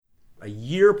A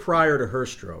year prior to her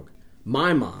stroke,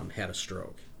 my mom had a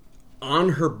stroke on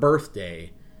her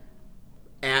birthday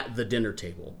at the dinner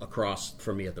table across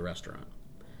from me at the restaurant.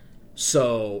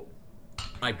 So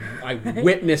I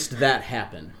witnessed that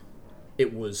happen.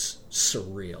 It was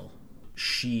surreal.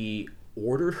 She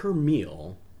ordered her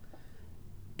meal,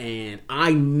 and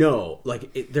I know,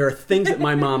 like, there are things that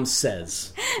my mom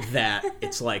says that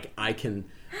it's like I can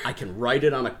write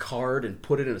it on a card and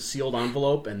put it in a sealed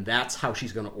envelope, and that's how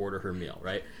she's going to order her meal,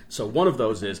 right? So one of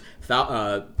those is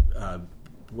salad.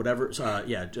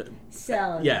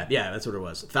 Yeah, that's what it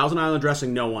was. Thousand Island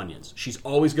dressing, no onions. She's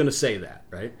always going to say that,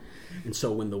 right? And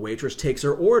so when the waitress takes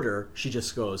her order, she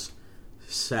just goes,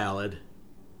 salad,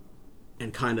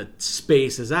 and kind of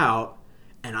spaces out.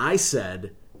 And I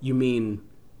said, you mean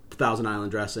Thousand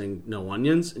Island dressing, no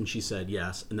onions? And she said,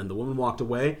 yes. And then the woman walked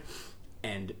away,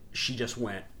 and she just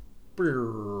went,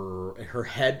 and her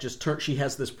head just turned. She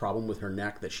has this problem with her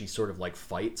neck that she sort of like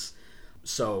fights.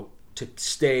 So to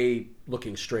stay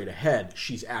looking straight ahead,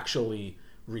 she's actually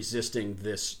resisting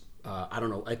this, I don't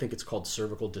know, I think it's called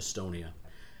cervical dystonia.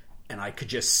 And I could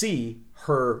just see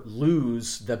her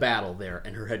lose the battle there,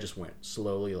 and her head just went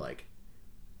slowly like,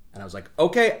 and I was like,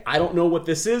 okay, I don't know what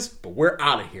this is, but we're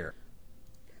out of here.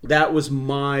 That was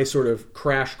my sort of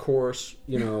crash course,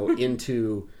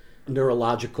 into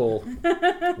neurological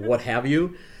what have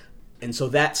you. And so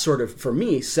that sort of, for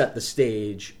me, set the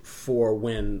stage for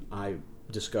when I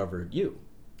discovered you.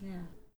 Yeah.